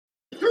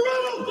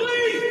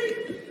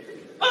please!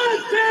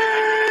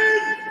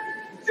 Attention!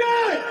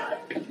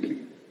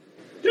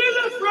 To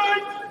the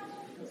front!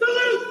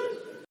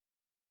 Salute!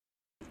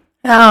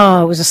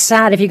 Oh, it was a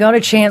sad. If you got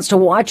a chance to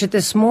watch it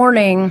this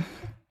morning,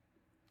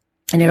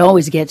 and it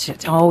always gets me,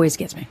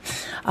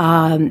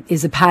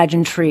 is the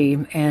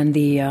pageantry and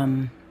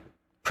the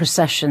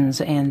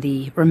processions and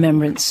the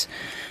remembrance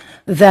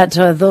that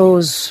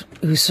those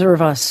who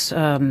serve us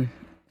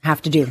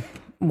have to do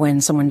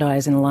when someone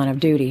dies in the line of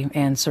duty,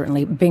 and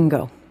certainly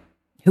Bingo,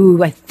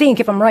 who I think,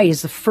 if I'm right,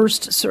 is the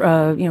first,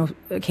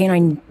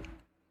 canine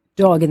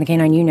dog in the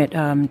canine unit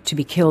to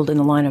be killed in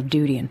the line of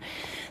duty. And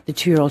the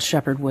 2-year-old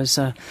shepherd was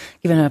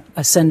given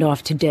a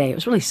send-off today. It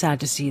was really sad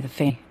to see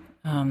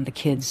the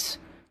kids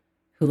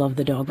who love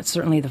the dog, but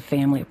certainly the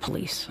family of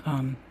police,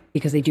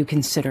 because they do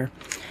consider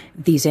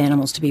these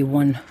animals to be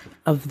one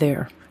of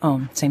their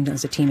own, same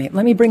as a teammate.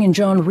 Let me bring in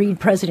John Reid,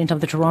 president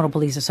of the Toronto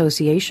Police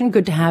Association.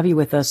 Good to have you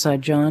with us,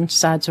 John.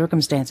 Sad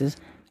circumstances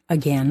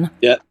again.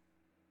 Yeah,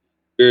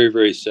 very,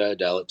 very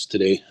sad, Alex,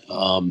 today.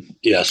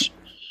 Yes.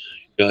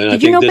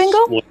 Did you know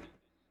Bingo?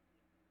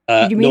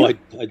 Did you meet him?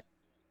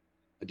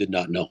 I did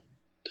not know.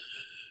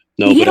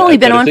 No, he'd only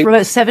been on for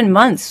about 7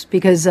 months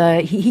because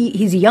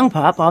he's a young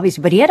pup,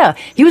 obviously, but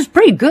he was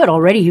pretty good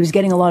already. He was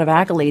getting a lot of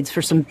accolades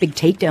for some big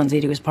takedowns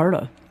that he was part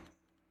of.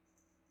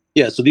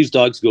 Yeah, so these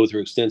dogs go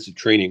through extensive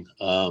training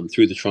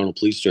through the Toronto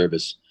Police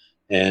Service,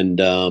 and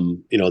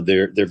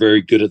they're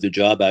very good at their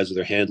job, as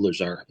their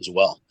handlers are as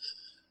well.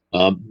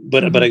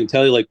 But I can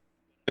tell you, like,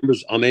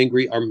 I'm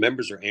angry. Our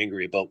members are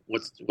angry about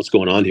what's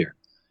going on here.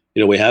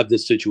 We have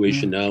this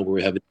situation now where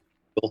we have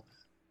people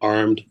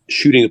armed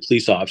shooting at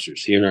police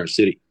officers here in our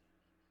city.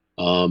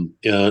 And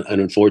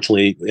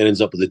unfortunately, it ends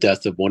up with the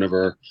death of one of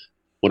our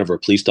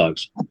police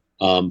dogs.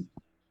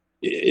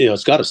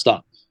 It's got to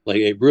stop. Like,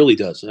 it really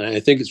does. And I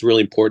think it's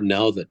really important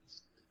now that,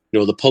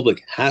 the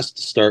public has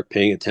to start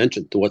paying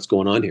attention to what's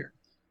going on here.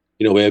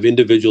 We have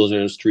individuals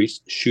in the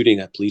streets shooting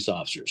at police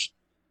officers,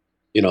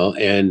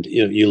 and,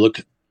 you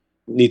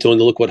need to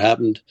only look what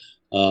happened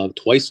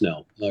twice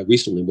now,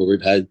 recently, where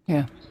we've had,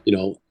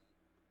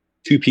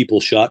 2 people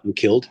shot and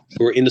killed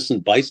who were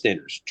innocent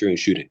bystanders during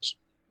shootings.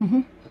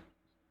 Mm-hmm.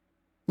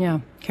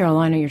 Yeah,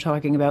 Carolina you're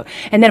talking about.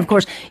 And then, of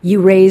course,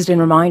 you raised and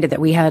reminded that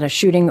we had a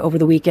shooting over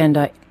the weekend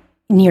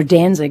near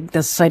Danzig,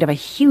 the site of a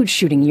huge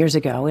shooting years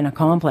ago in a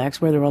complex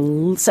where there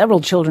were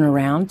several children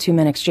around, 2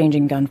 men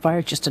exchanging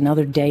gunfire, just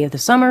another day of the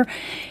summer.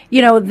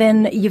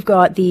 Then you've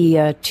got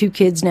the 2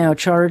 kids now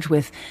charged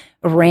with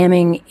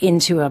ramming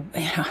into a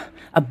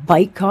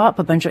bike cop,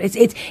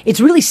 it's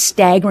really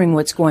staggering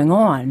what's going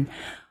on.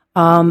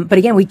 But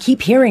again, we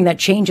keep hearing that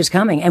change is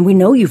coming, and we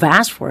know you've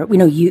asked for it. We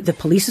know the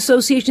police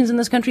associations in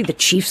this country, the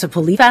chiefs of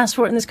police asked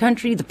for it in this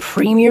country, the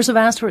premiers have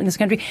asked for it in this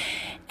country.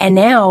 And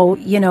now,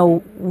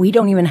 we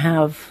don't even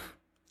have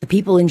the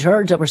people in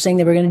charge that were saying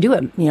they were going to do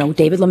it.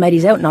 David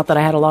Lametti's out. Not that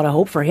I had a lot of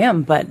hope for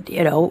him, but,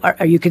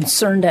 are you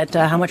concerned at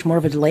how much more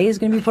of a delay is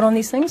going to be put on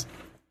these things?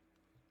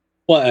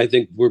 Well, I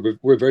think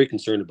we're very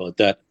concerned about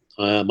that.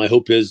 My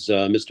hope is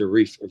Mr.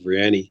 Reef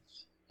Vriani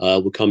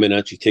will come in and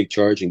actually take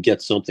charge and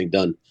get something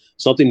done.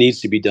 Something needs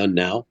to be done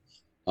now,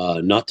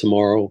 not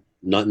tomorrow,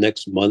 not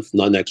next month,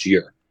 not next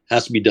year. It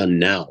has to be done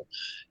now.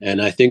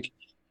 And I think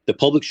the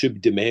public should be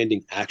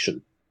demanding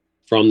action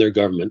from their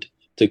government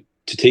to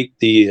take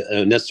the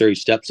necessary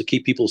steps to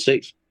keep people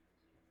safe.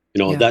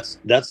 That's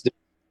the.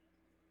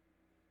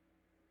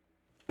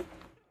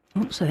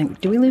 Oops, I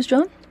think, did we lose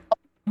John?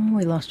 Oh,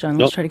 we lost John.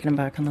 Let's try to get him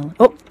back on the.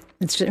 Oh,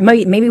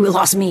 maybe we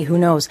lost me. Who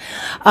knows?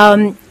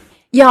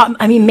 Yeah,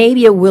 I mean,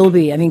 maybe it will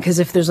be. I mean, because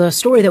if there's a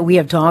story that we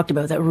have talked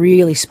about that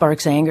really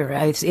sparks anger,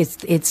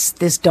 it's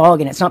this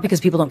dog, and it's not because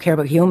people don't care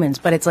about humans,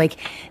 but it's like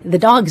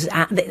the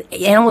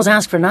animals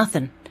ask for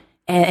nothing,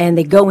 and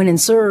they go in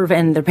and serve,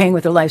 and they're paying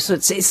with their life. So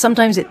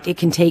sometimes it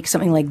can take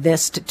something like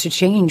this to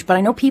change. But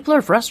I know people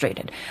are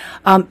frustrated.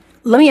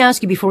 Let me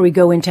ask you before we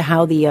go into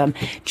how the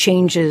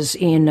changes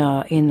in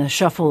the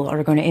shuffle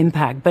are going to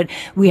impact. But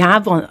we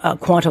have on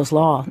Quanto's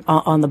Law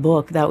on the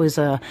book that was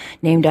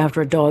named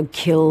after a dog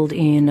killed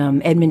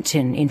in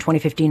Edmonton in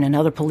 2015,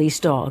 another police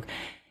dog.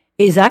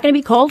 Is that going to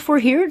be called for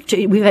here?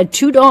 We've had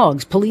 2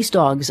 dogs, police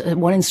dogs,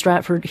 one in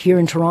Stratford, here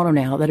in Toronto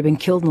now, that have been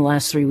killed in the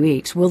last 3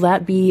 weeks. Will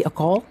that be a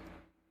call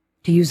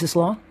to use this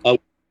law?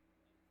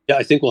 Yeah,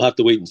 I think we'll have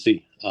to wait and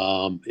see.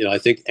 I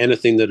think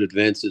anything that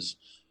advances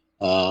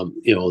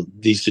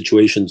these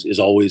situations is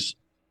always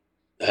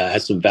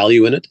has some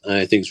value in it. And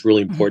I think it's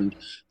really important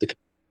to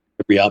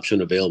every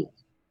option available.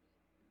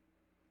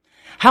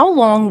 How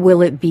long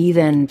will it be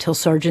then till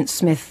Sergeant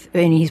Smith,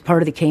 and he's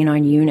part of the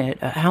canine unit,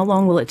 how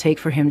long will it take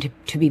for him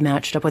to be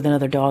matched up with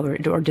another dog,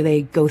 or do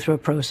they go through a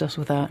process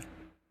with that?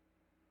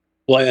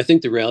 Well, I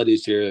think the reality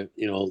is here,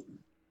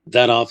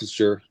 that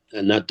officer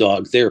and that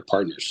dog, they're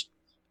partners.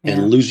 Yeah.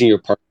 And losing your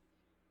partner,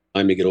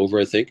 time to get over,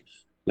 I think.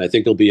 And I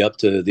think it'll be up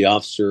to the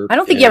officer. I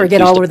don't think you ever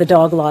get over the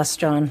dog loss,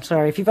 John.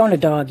 Sorry. If you've owned a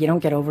dog, you don't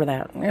get over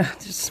that.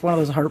 It's just one of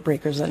those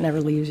heartbreakers that never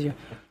leaves you.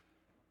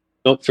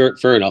 No,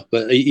 fair enough.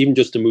 But even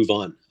just to move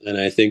on. And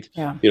I think,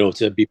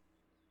 to be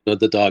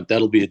the dog,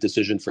 that'll be a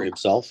decision for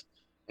himself.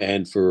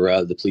 and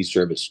for the police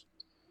service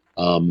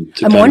to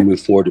kind of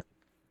move forward.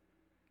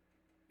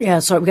 Yeah,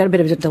 so we've got a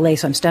bit of a delay,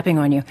 so I'm stepping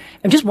on you.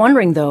 I'm just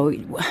wondering, though,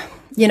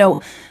 you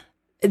know,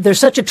 there's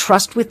such a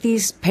trust with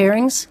these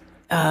pairings.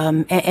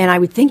 And I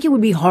would think it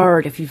would be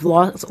hard if you've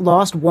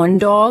lost one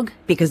dog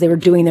because they were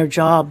doing their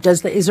job.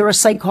 Is there a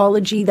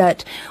psychology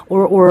that,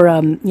 or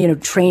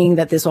training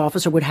that this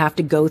officer would have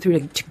to go through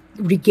to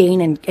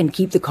regain and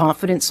keep the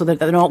confidence so that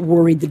they're not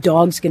worried the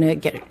dog's going to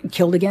get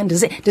killed again?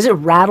 Does it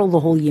rattle the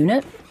whole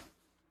unit?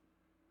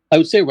 I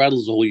would say it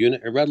rattles the whole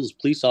unit. It rattles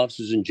police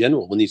officers in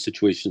general when these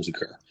situations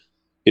occur.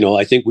 You know,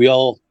 I think we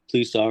all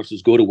police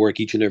officers go to work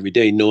each and every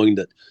day knowing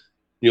that,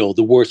 you know,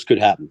 the worst could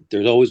happen.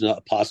 There's always a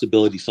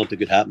possibility something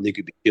could happen. They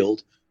could be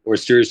killed or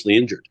seriously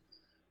injured,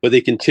 but they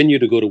continue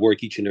to go to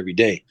work each and every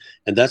day.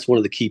 And that's one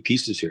of the key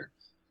pieces here.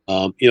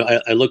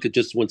 I look at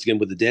just once again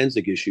with the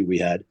Danzig issue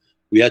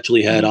we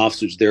actually had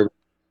officers there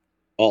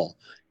all,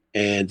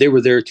 and they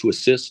were there to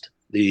assist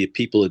the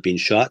people that had been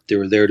shot. They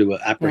were there to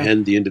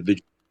apprehend the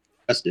individual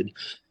arrested.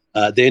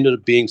 They ended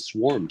up being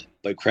swarmed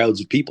by crowds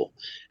of people.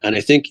 And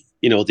I think,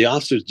 you know, the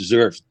officers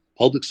deserve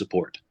public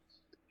support,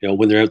 you know,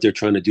 when they're out there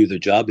trying to do their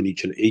job in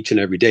each and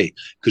every day,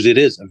 because it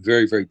is a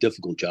very, very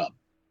difficult job.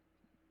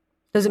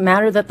 Does it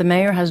matter that the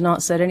mayor has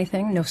not said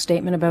anything? No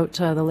statement about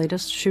the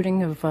latest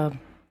shooting of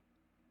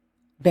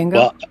Bingo?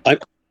 Well,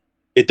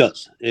 it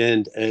does.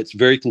 And it's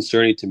very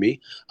concerning to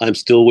me. I'm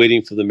still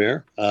waiting for the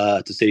mayor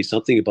to say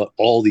something about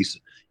all these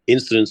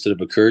incidents that have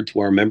occurred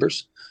to our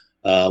members.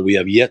 We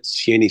have yet to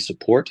see any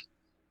support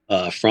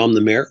from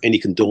the mayor, any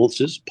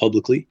condolences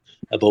publicly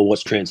about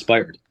what's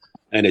transpired.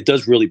 And it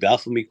does really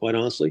baffle me, quite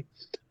honestly,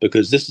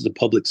 because this is a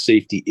public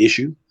safety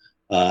issue.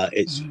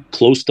 It's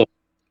close to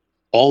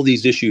all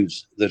these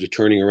issues that are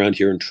turning around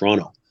here in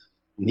Toronto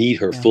need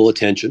her full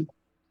attention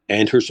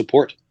and her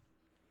support.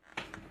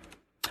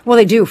 Well,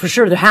 they do, for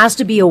sure. There has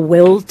to be a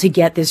will to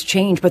get this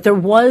change. But there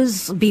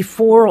was,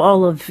 before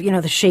all of, the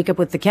shakeup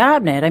with the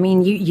cabinet, I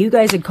mean, you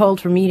guys had called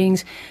for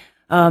meetings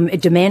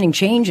demanding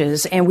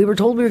changes, and we were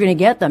told we were going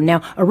to get them. Now,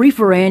 Arif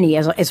Irani,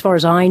 as far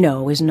as I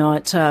know, is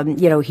not,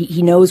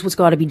 he knows what's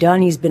got to be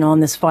done. He's been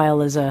on this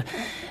file as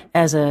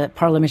a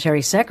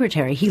parliamentary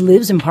secretary. He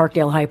lives in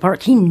Parkdale High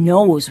Park. He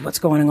knows what's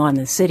going on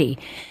in the city.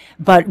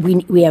 But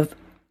we have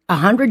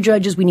 100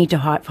 judges we need to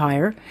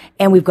hire,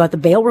 and we've got the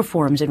bail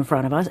reforms in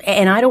front of us.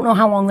 And I don't know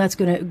how long that's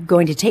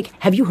going to take.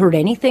 Have you heard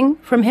anything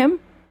from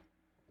him?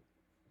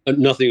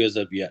 Nothing as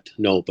of yet,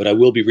 no. But I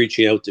will be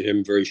reaching out to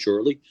him very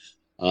shortly.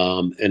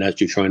 And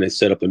actually trying to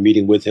set up a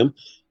meeting with him,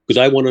 because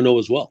I want to know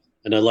as well.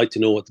 And I'd like to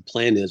know what the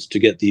plan is to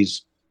get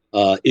these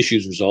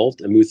issues resolved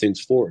and move things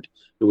forward.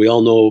 And we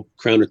all know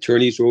Crown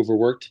attorneys are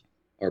overworked,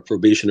 our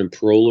probation and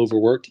parole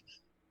overworked,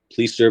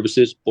 police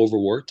services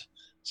overworked.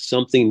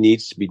 Something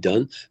needs to be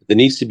done. There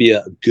needs to be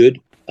a good,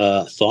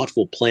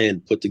 thoughtful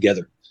plan put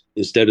together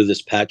instead of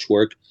this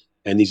patchwork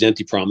and these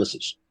empty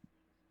promises.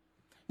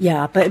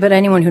 Yeah, but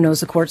anyone who knows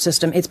the court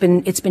system, it's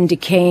been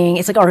decaying.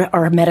 It's like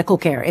our medical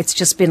care. It's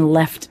just been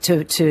left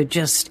to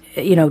just,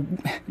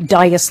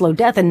 die a slow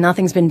death, and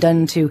nothing's been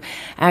done to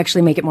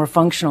actually make it more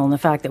functional. And the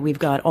fact that we've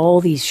got all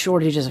these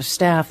shortages of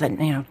staff,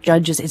 that,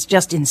 judges, it's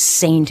just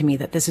insane to me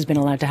that this has been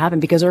allowed to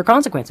happen, because there are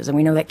consequences. And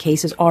we know that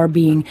cases are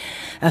being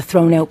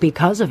thrown out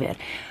because of it.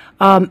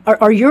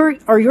 Are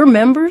your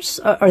members,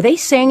 are they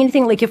saying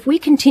anything? Like, if we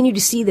continue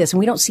to see this and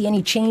we don't see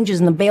any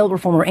changes in the bail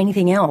reform or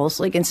anything else,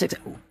 like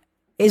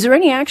is there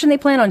any action they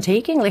plan on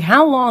taking? Like,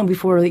 how long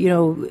before,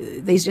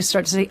 they just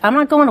start to say, I'm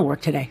not going to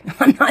work today.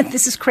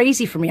 This is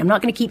crazy for me. I'm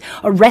not going to keep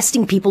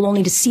arresting people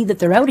only to see that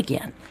they're out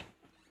again.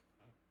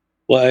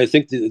 Well, I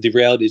think the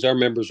reality is our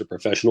members are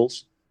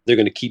professionals. They're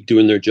going to keep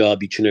doing their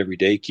job each and every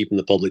day, keeping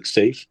the public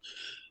safe.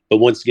 But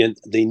once again,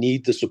 they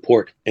need the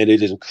support. And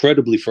it is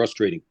incredibly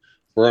frustrating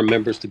for our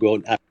members to go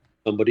out and ask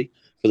somebody,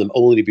 for them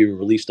only to be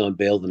released on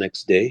bail the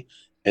next day,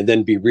 and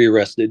then be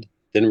rearrested,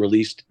 then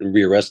released and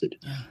rearrested.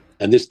 Yeah.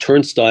 And this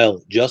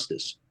turnstile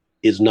justice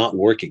is not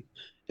working.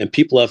 And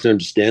people have to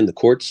understand, the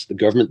courts, the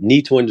government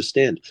need to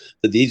understand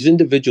that these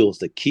individuals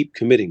that keep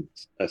committing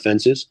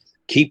offenses,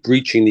 keep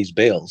breaching these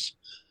bails,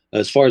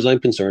 as far as I'm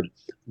concerned,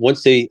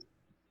 once they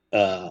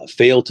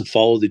fail to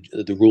follow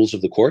the rules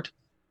of the court,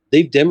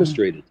 they've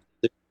demonstrated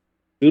they're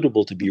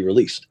suitable to be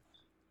released.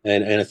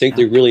 And I think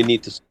they really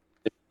need to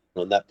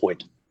on that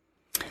point.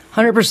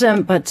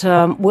 100%, but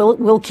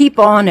we'll keep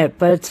on it.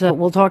 But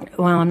we'll talk.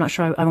 Well, I'm not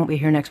sure. I won't be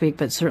here next week,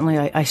 but certainly,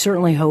 I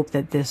certainly hope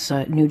that this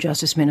new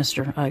justice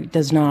minister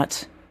does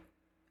not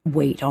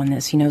wait on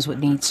this. He knows what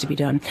needs to be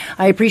done.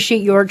 I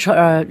appreciate your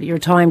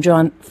time,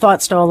 John.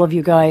 Thoughts to all of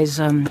you guys,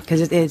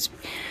 because it's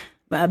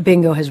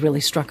Bingo has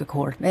really struck a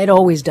chord. It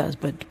always does,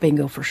 but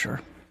Bingo for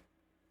sure.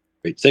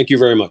 Great. Thank you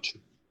very much.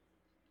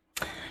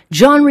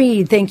 John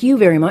Reid, thank you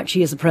very much.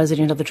 He is the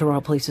president of the Toronto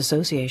Police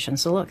Association.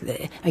 So look,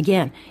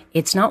 again,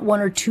 it's not one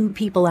or two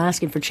people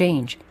asking for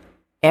change.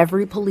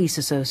 Every police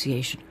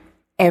association,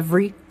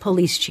 every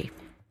police chief,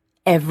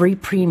 every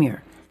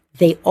premier,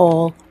 they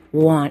all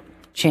want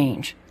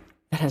change.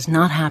 That has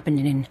not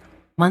happened in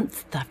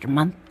month after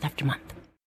month after month.